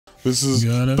This is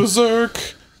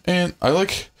Berserk, and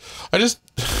I just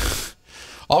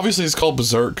obviously it's called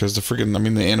Berserk because the freaking, I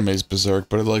mean, the anime is Berserk,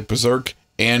 but like Berserk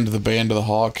and the Band of the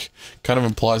Hawk kind of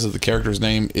implies that the character's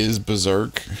name is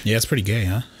Berserk. Yeah, it's pretty gay,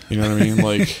 huh? You know what I mean?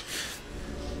 Like,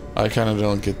 I kind of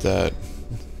don't get that.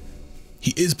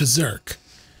 He is Berserk.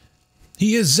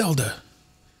 He is Zelda.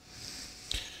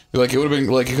 Like, it would have been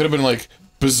like, it could have been like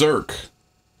Berserk,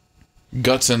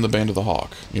 Guts, and the Band of the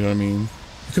Hawk. You know what I mean?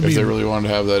 If they really wanted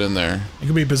to have that in there. It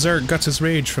could be Berserk, Guts'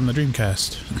 Rage from the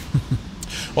Dreamcast.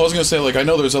 Well, I was gonna say, like, I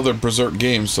know there's other Berserk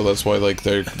games, so that's why, like,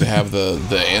 they have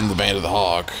the and the Band of the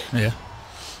Hawk. Yeah.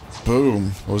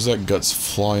 Boom! What was that? Guts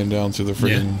flying down through the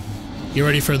freaking. Yeah. You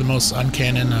ready for the most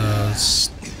uncanon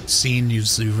scene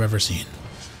you've ever seen?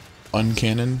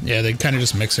 Uncanon? Yeah, they kind of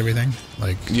just mix everything.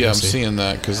 Like, yeah, I'm seeing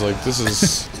that because, like, this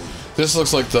is this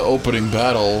looks like the opening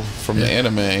battle from the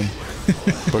anime,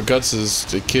 but Guts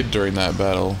is a kid during that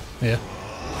battle. Yeah.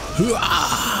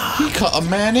 He cut a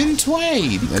man in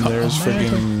twain, and there's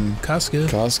freaking Casca.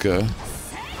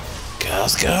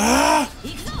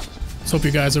 Let's hope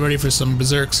you guys are ready for some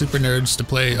Berserk super nerds to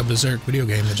play a Berserk video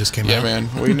game that just came out. Yeah, man,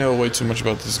 we know way too much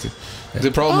about this game. Yeah.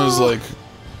 The problem is, like,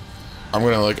 I'm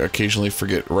gonna, like, occasionally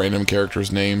forget random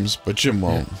characters' names, but Jim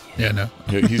won't. Yeah, no.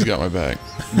 He's got my back.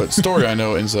 But story I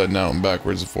know inside and out and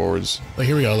backwards and forwards. Like,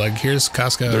 here we go. Like, here's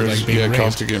Casca, like, being raped.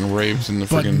 Casca getting raped in the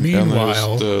but freaking...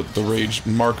 meanwhile... the rage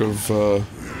mark of,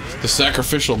 the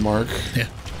sacrificial mark. Yeah.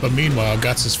 But meanwhile,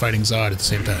 Guts is fighting Zod at the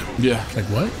same time. Yeah. Like,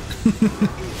 what?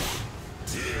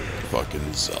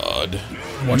 Fucking Zod.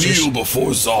 Kneel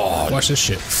before Zod. Watch this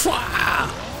shit.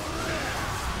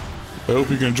 I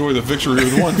hope you can enjoy the victory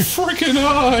with one freaking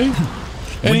eye.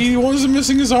 And he wasn't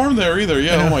missing his arm there either.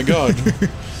 Yeah, oh my god.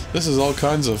 This is all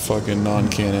kinds of fucking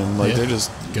non-canon. Like, they're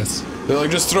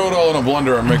like, just throw it all in a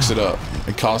blender and mix it up.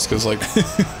 And Casca's like,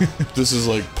 this is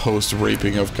like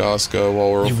post-raping of Casca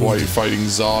while we're fighting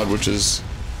Zod, which is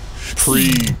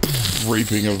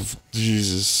pre-raping of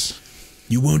Jesus.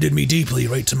 You wounded me deeply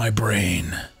right to my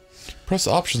brain. Press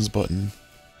the options button.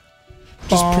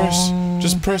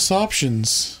 Just press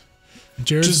options.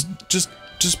 Jared's,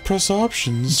 just press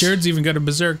options. Jared's even got a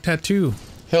Berserk tattoo.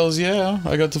 Hells yeah!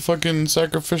 I got the fucking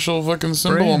sacrificial fucking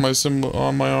symbol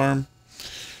on my arm.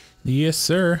 Yes,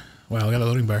 sir. Wow, I got a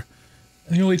loading bar.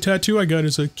 And the only tattoo I got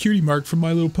is a cutie mark from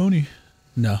My Little Pony.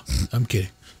 No, I'm kidding.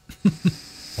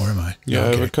 Or am I? Yeah, no,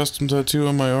 I have a custom tattoo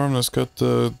on my arm that's got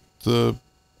the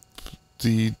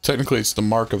technically it's the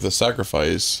mark of the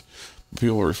sacrifice.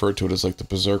 People refer to it as like the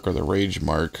Berserk or the Rage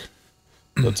mark.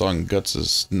 That's on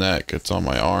Guts' neck. It's on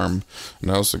my arm. And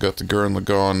I also got the Gurren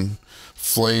Lagann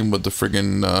flame with the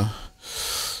friggin'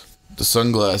 the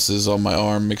sunglasses on my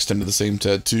arm mixed into the same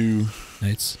tattoo.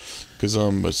 Nice. Because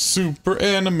I'm a super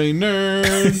anime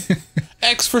nerd.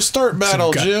 X for start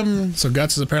battle, Jim. So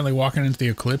Guts is apparently walking into the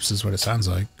eclipse is what it sounds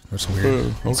like. That's weird.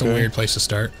 Okay. It's a weird place to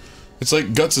start. It's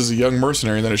like Guts is a young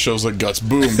mercenary, and then it shows like Guts,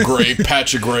 boom, gray,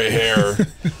 patch of gray hair.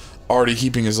 Already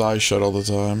keeping his eyes shut all the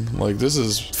time. Like, this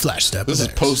is... Flash step. This is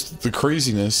post the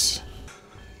craziness.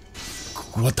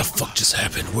 What the fuck just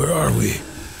happened? Where are we?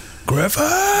 Griffith!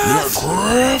 Yeah,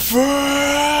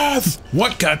 Griffith!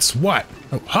 What, Guts? What?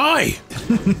 Oh, hi!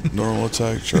 Normal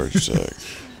attack, charge attack.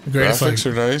 Graphics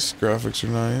are nice. Graphics are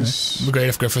nice. It'd be great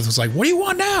if Griffith was like, what do you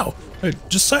want now? Hey,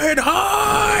 just say it,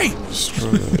 hi!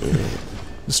 Destroy that.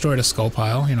 Destroyed a skull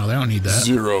pile. You know, they don't need that.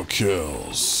 0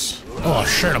 kills. Oh,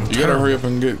 shit, I'm You gotta hurry up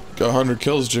and get 100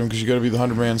 kills, Jim, because you gotta be the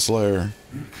 100-man slayer.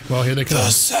 Well, here they come. The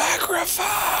sacrifice!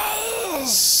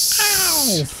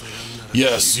 Ow!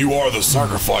 Yes, you are the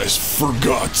sacrifice for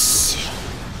Guts.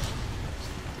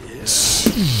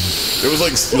 It was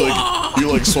like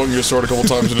you like swung your sword a couple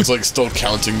times and it's like still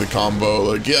counting the combo.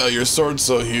 Like, yeah, your sword's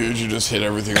so huge you just hit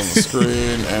everything on the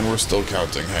screen and we're still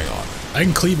counting. Hang on. I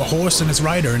can cleave a horse and its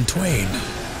rider in twain.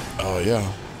 Oh yeah.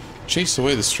 Chase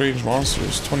away the strange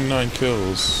monsters. 29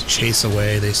 kills. Chase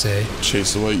away, they say.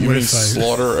 Chase away. You mean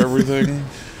slaughter everything?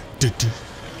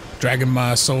 Dragging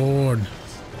my sword.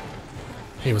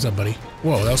 Hey, what's up, buddy?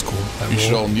 Whoa, that was cool. You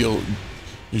should all kneel.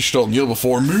 You should all kneel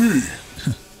before me.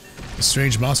 The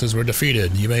strange monsters were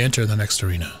defeated. You may enter the next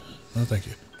arena. Oh, thank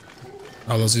you.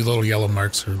 Oh, those little yellow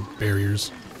marks are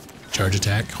barriers. Charge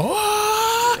attack.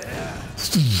 Oh!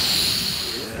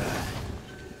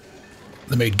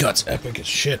 They made Guts epic as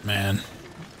shit, man.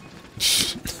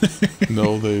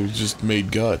 No, they just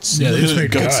made Guts. Yeah, they just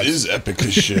made Guts. Guts is epic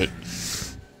as shit.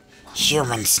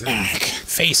 Human snack.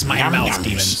 Face my mouth,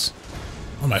 demons.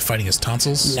 What am I fighting his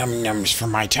tonsils? Num nums for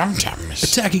my tum tums.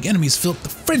 Attacking enemies fill up the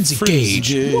frenzy gauge.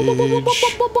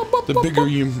 The bigger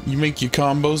you make your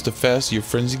combos, the faster your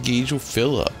frenzy gauge will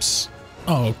fill ups.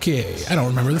 Okay, I don't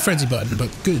remember the frenzy button, but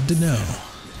good to know.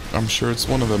 I'm sure it's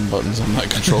one of them buttons on that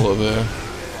controller there.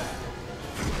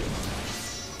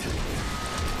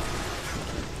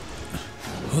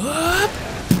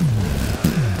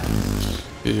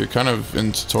 Yeah, you're kind of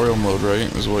in tutorial mode,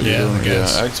 right? Is what you're doing. Yeah,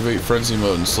 activate frenzy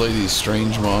mode and slay these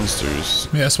strange monsters.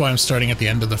 Yeah, that's why I'm starting at the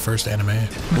end of the first anime.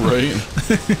 Right?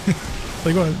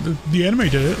 Like, well, the anime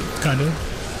did it, kind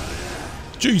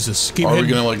of. Jesus. Are we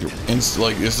gonna like is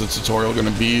the tutorial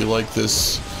gonna be like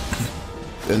this,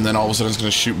 and then all of a sudden it's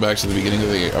gonna shoot back to the beginning of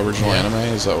the original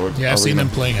anime? Is that what? Yeah, I've seen them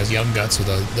playing as young guts with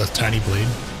the tiny blade.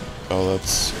 Oh,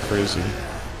 that's crazy.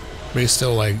 But he's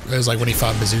still like, it was like when he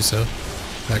fought Mizuso.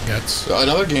 That guts.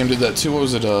 Another game did that too. What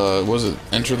was it? Was it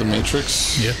Enter the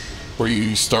Matrix? Yeah. Where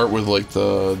you start with like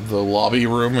the lobby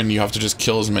room and you have to just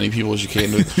kill as many people as you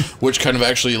can, which kind of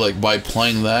actually like by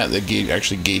playing that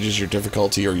actually gauges your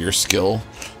difficulty or your skill.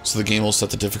 So the game will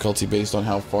set the difficulty based on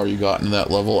how far you got into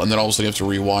that level, and then all of a sudden you have to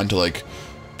rewind to like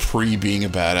being a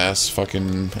badass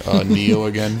fucking Neo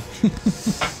again.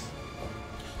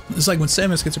 It's like when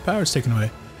Samus gets her powers taken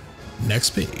away.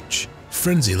 Next page.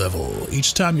 Frenzy level.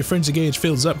 Each time your frenzy gauge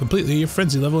fills up completely, your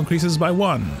frenzy level increases by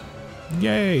 1.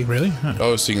 Yay, really? Huh.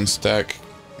 Oh, so you can stack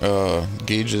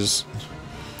gauges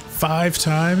 5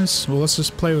 times? Well, let's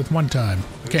just play with 1 time.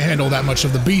 I can't handle that much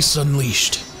of the beast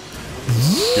unleashed.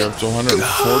 You're up to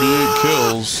 148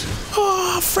 kills.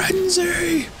 Oh,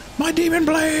 frenzy! My demon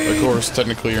blade! Of course,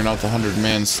 technically you're not the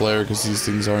 100-man slayer because these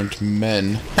things aren't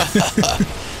men.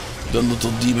 The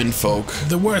little demon folk.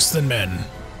 The worse than men.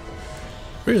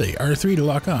 Really? R3 to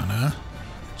lock on, huh?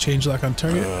 Change lock on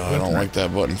target? I don't like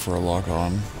that button for a lock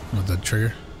on. What, the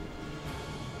trigger?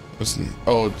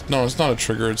 Oh, no, it's not a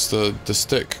trigger, it's the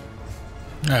stick.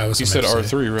 Oh, you said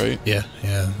R3, right? Yeah. I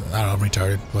don't know, I'm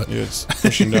retarded, but... Yeah, it's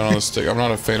pushing down on the stick. I'm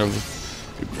not a fan of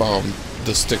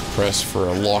the stick press for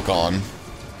a lock on.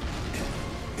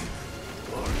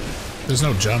 There's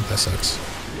no jump, that sucks.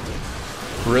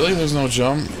 Really? There's no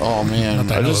jump? Oh, man.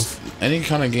 Any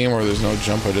kind of game where there's no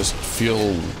jump, I just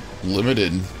feel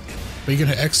limited. But you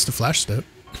can X the flash step.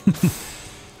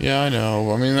 Yeah, I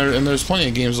know. I mean, there's plenty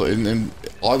of games, and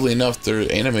oddly enough, they're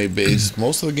anime-based.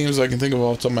 Most of the games I can think of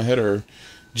off the top of my head are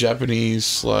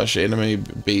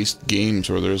Japanese/anime-based games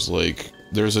where there's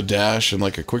a dash and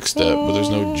like a quick step, but there's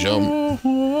no jump.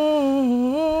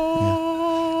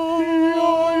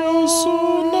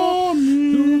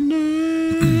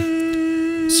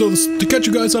 So to catch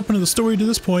you guys up into the story to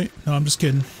this point, no, I'm just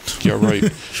kidding. Yeah, right.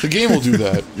 The game will do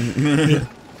that. Yeah.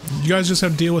 You guys just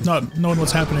have to deal with not knowing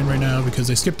what's happening right now because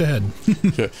they skipped ahead.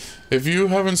 Yeah. If you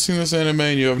haven't seen this anime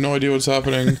and you have no idea what's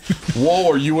happening, whoa,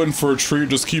 are you in for a treat?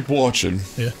 Just keep watching.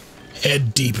 Yeah.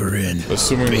 Head deeper in.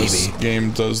 Assuming this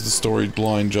game does the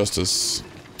storyline justice.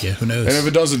 Yeah, who knows? And if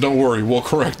it doesn't, don't worry, we'll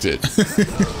correct it.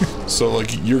 So,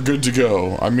 like, you're good to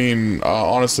go. I mean,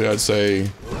 honestly, I'd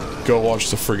say go watch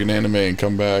the friggin' anime and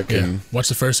come back and... watch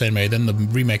the first anime, then the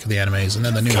remake of the animes, and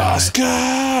then the new anime.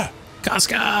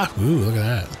 Casca! Ooh, look at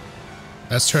that.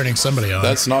 That's turning somebody on.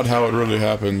 That's not how it really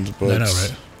happened, but... I know,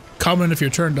 right? Comment if you're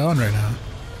turned on right now.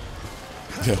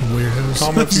 Yeah. Weirdos.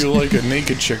 Comment if you like a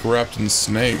naked chick wrapped in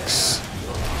snakes.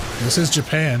 This is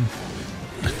Japan.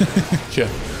 Yeah.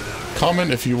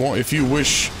 Comment if you want, if you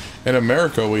wish in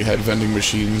America we had vending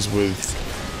machines with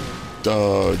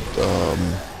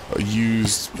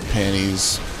used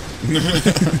panties.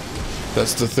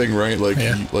 That's the thing, right? Like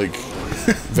like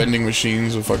vending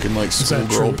machines with fucking like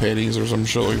schoolgirl panties or some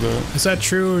shit like that. Is that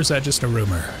true or is that just a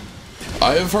rumor?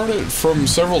 I have heard it from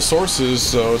several sources,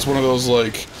 so it's one of those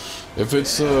like, if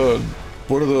it's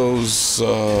one of those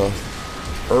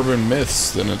urban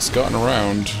myths, then it's gotten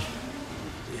around.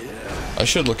 I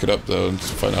should look it up though and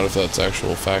find out if that's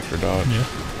actual fact or not. Yeah.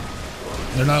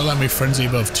 They're not letting me frenzy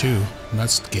above 2. And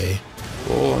that's gay.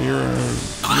 Well, you're a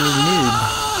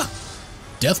noob.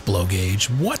 Death blow gauge.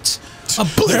 What?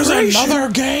 There's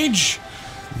another gauge.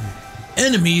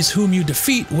 Enemies whom you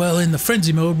defeat while in the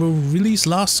frenzy mode will release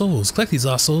lost souls. Collect these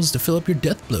lost souls to fill up your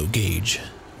death blow gauge.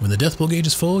 When the death blow gauge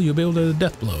is full, you'll be able to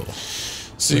death blow.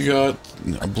 So you got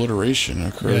obliteration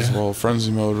occurs while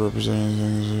frenzy mode representing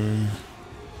things.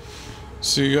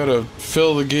 So you gotta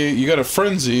fill the gauge. You gotta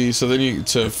frenzy, so then you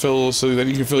can fill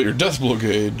your death blow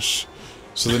gauge,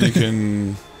 so then you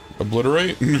can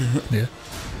obliterate. Yeah,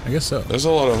 I guess so. There's a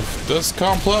lot of that's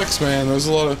complex, man. There's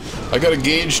a lot of I got a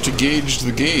gauge to gauge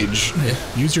the gauge. Yeah,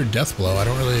 use your death blow. They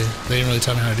didn't really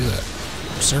tell me how to do that.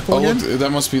 Circle again? Look,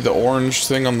 that must be the orange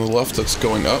thing on the left that's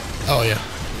going up. Oh yeah.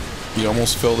 You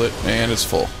almost filled it, and it's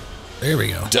full. There we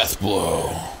go. Death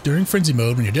blow. During frenzy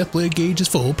mode, when your death blow gauge is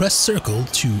full, press circle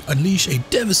to unleash a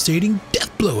devastating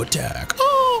death blow attack.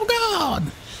 Oh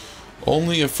god!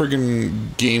 Only a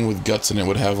friggin' game with guts in it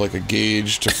would have like a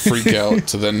gauge to freak out,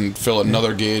 to then fill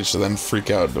another gauge, to then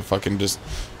freak out, to fucking just,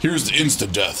 here's the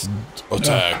insta-death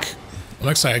attack. Well,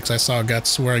 next time, I saw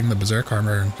Guts wearing the Berserk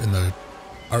armor in the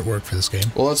artwork for this game.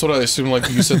 Well, that's what I assumed, like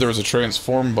you said there was a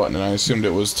transform button, and I assumed it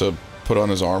was to put on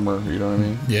his armor, you know what I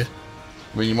mean? Yeah.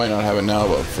 But you might not have it now,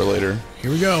 but for later.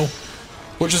 Here we go.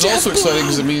 Which is also exciting,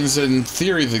 because it means that in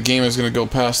theory the game is going to go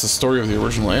past the story of the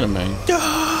original anime.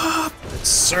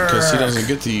 Because he doesn't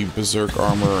get the Berserk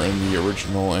armor in the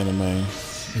original anime.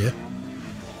 Yeah.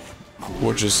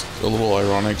 Which is a little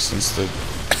ironic since the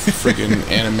freaking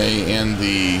anime and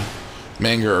the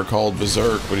manga are called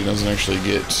Berserk, but he doesn't actually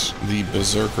get the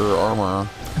Berserker armor.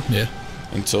 Yeah.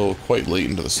 Until quite late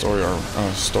into the story.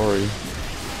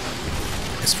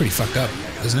 It's pretty fucked up,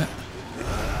 isn't it?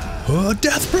 Oh,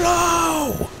 death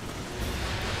blow!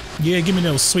 Yeah, give me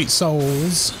those sweet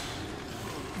souls.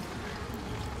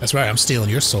 That's right, I'm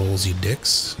stealing your souls, you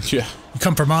dicks. Yeah. You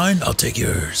come for mine, I'll take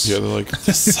yours. Yeah, they're like,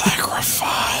 the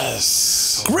sacrifice!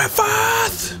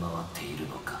 Griffith!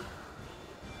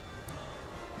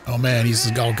 Oh man, he's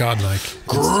all godlike.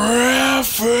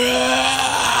 Griffith!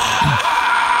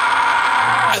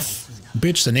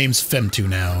 Bitch, the name's Femtu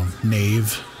now,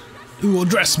 knave. Who will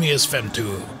dress me as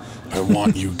Femtu? I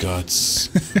want you, Guts.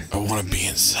 I want to be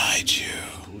inside you.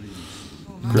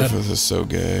 Griffith is so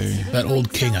gay. That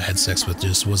old king I had sex with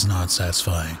just was not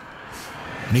satisfying.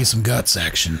 I need some guts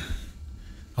action.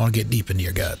 I want to get deep into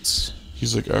your guts.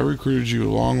 He's like, I recruited you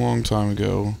a long, long time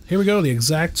ago. Here we go, the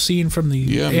exact scene from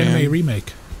the anime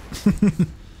remake.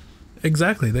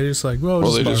 Exactly, they're just like, well,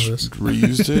 they just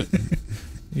reused it?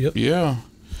 Yep. Yeah.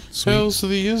 Sweet. Hell, so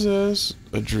they use this.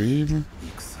 A dream.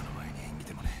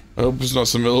 I hope it's not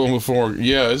some ill omen before.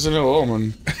 Yeah, it's an ill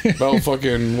omen. About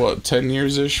fucking, what, 10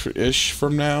 years-ish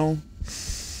from now?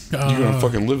 You're gonna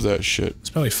fucking live that shit. It's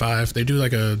probably 5. They do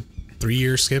like a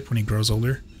 3-year skip when he grows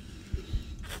older.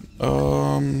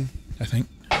 I think.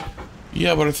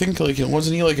 Yeah, but I think, like,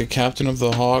 wasn't he, like, a captain of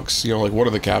the Hawks? You know, like, one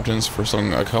of the captains for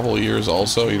a couple of years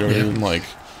also? You know what I mean? Like,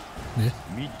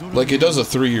 like, it does a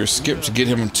 3-year skip to get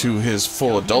him to his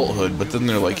full adulthood, but then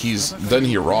they're like, then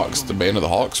he rocks the Band of the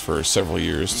Hawks for several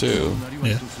years, too.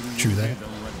 Yeah, true that.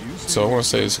 So I want to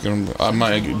say it's gonna,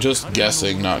 I'm just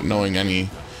guessing, not knowing any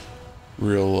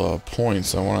real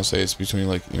points. I want to say it's between,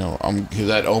 like, you know,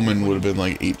 that omen would have been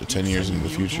like 8 to 10 years into the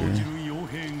future.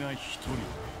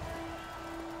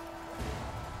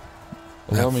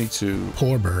 Allow me to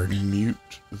poor bird mute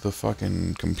the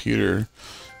fucking computer.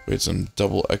 We had some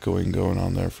double echoing going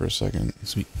on there for a second.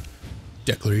 Sweet.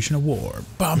 Declaration of war.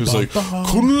 He was like,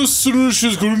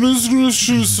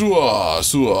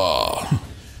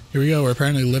 here we go, we're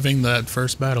apparently living that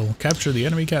first battle. Capture the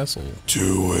enemy castle.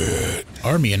 Do it.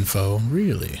 Army info,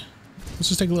 really? Let's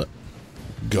just take a look.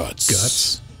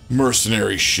 Guts.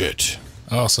 Mercenary shit.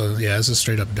 Oh, so yeah, this is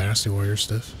straight up Dynasty Warrior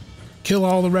stuff. Kill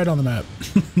all the red on the map.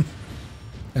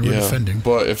 And we're defending.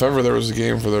 But if ever there was a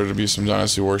game for there to be some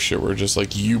Dynasty War shit where just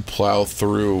like you plow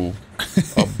through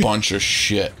a bunch of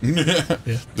shit,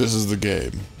 this is the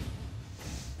game.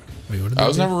 Wait, what did I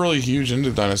was never really huge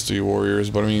into Dynasty Warriors,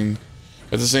 but I mean,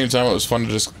 at the same time, it was fun to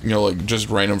just, you know, like just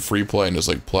random free play and just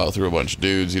like plow through a bunch of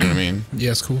dudes. You know what I mean?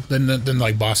 Yeah, it's cool. Then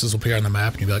like bosses will appear on the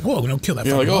map, and you'll be like, "Whoa, we don't kill that."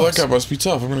 Yeah, like, boss. That guy must be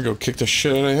tough. I'm gonna go kick the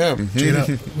shit out of him. Check it out.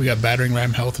 We got battering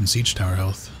ram health and siege tower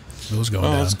health. Those going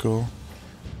down. Oh, that's cool.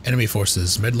 Enemy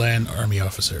forces, Midland Army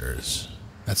officers.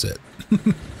 That's it.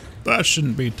 That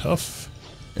shouldn't be tough.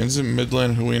 Isn't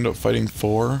Midland who we end up fighting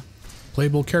for?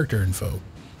 Playable character info.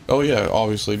 Oh yeah,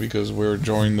 obviously, because we're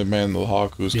joining the Man of the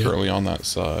Hawk who's currently on that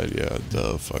side. Yeah,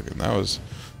 duh, fucking, that was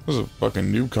a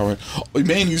fucking noob comment. Oh,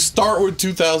 man, you start with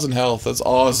 2,000 health. That's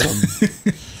awesome.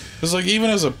 It's like, even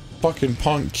as a fucking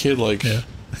punk kid, like,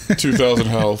 2,000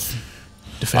 health.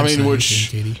 Defense, I mean,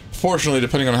 which, fortunately,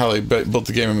 depending on how they built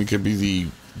the game, I mean, it could be the,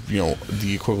 you know,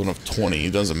 the equivalent of 20.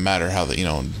 It doesn't matter how they, you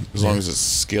know, as long as it's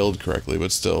scaled correctly,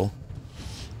 but still.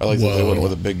 I like that they went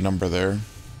with a big number there.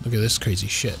 Look at this crazy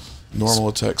shit. Normal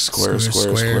attack, square. So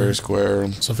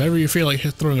if ever you feel like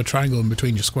throwing a triangle in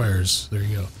between your squares, there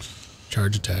you go.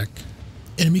 Charge attack.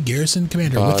 Enemy garrison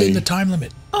commander within the time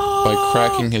limit. By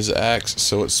cracking his axe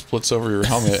so it splits over your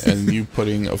helmet and you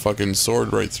putting a fucking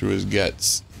sword right through his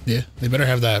guts. Yeah, they better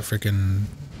have that freaking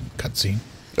cutscene.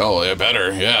 Oh, they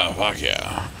better. Yeah, fuck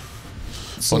yeah.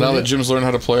 So well, now that Jim's learned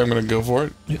how to play, I'm going to go for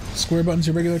it. Yep. Square button's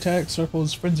your regular attack, circle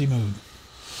is frenzy mode.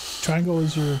 Triangle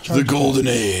is your charge. The Golden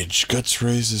Age. Guts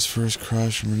raised his first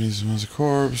crush from beneath him as a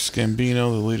corpse.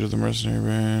 Gambino, the leader of the mercenary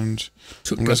band.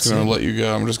 I'm just going to let you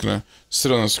go. I'm just going to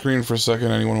sit on the screen for a second.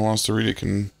 Anyone who wants to read it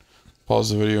can pause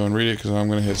the video and read it, because I'm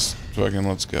going to hit fucking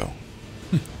let's go.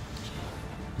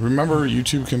 Remember,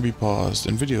 YouTube can be paused,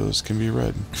 and videos can be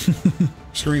read.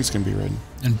 Screens can be read.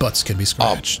 And butts can be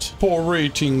scratched.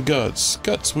 Operating Guts.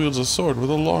 Guts wields a sword with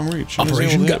a long reach. And Operation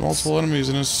is able to Guts. hit multiple enemies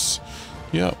in his...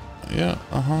 Yep, yeah,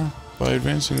 By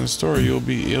advancing the story, you'll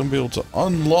be able to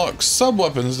unlock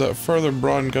sub-weapons that further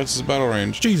broaden Guts' battle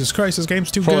range. Jesus Christ, this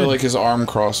game's too Probably good. like his arm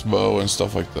crossbow and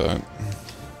stuff like that.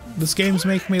 This game's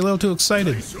making me a little too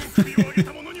excited.